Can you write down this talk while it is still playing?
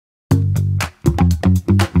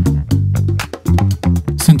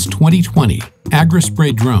2020, Agri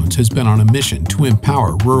Spray Drones has been on a mission to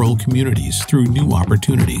empower rural communities through new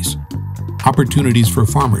opportunities. Opportunities for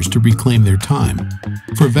farmers to reclaim their time,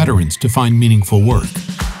 for veterans to find meaningful work,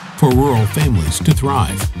 for rural families to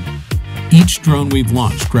thrive. Each drone we've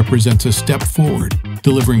launched represents a step forward,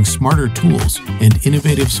 delivering smarter tools and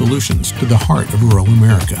innovative solutions to the heart of rural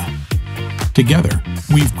America. Together,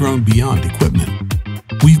 we've grown beyond equipment.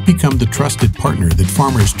 We've become the trusted partner that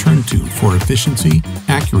farmers turn to for efficiency,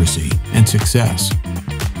 accuracy, and success.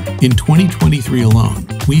 In 2023 alone,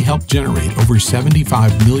 we helped generate over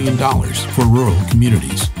 $75 million for rural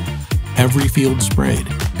communities. Every field sprayed,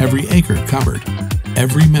 every acre covered,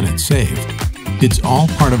 every minute saved. It's all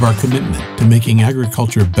part of our commitment to making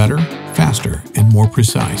agriculture better, faster, and more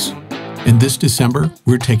precise. And this December,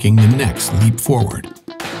 we're taking the next leap forward.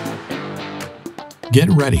 Get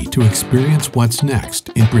ready to experience what's next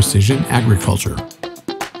in precision agriculture.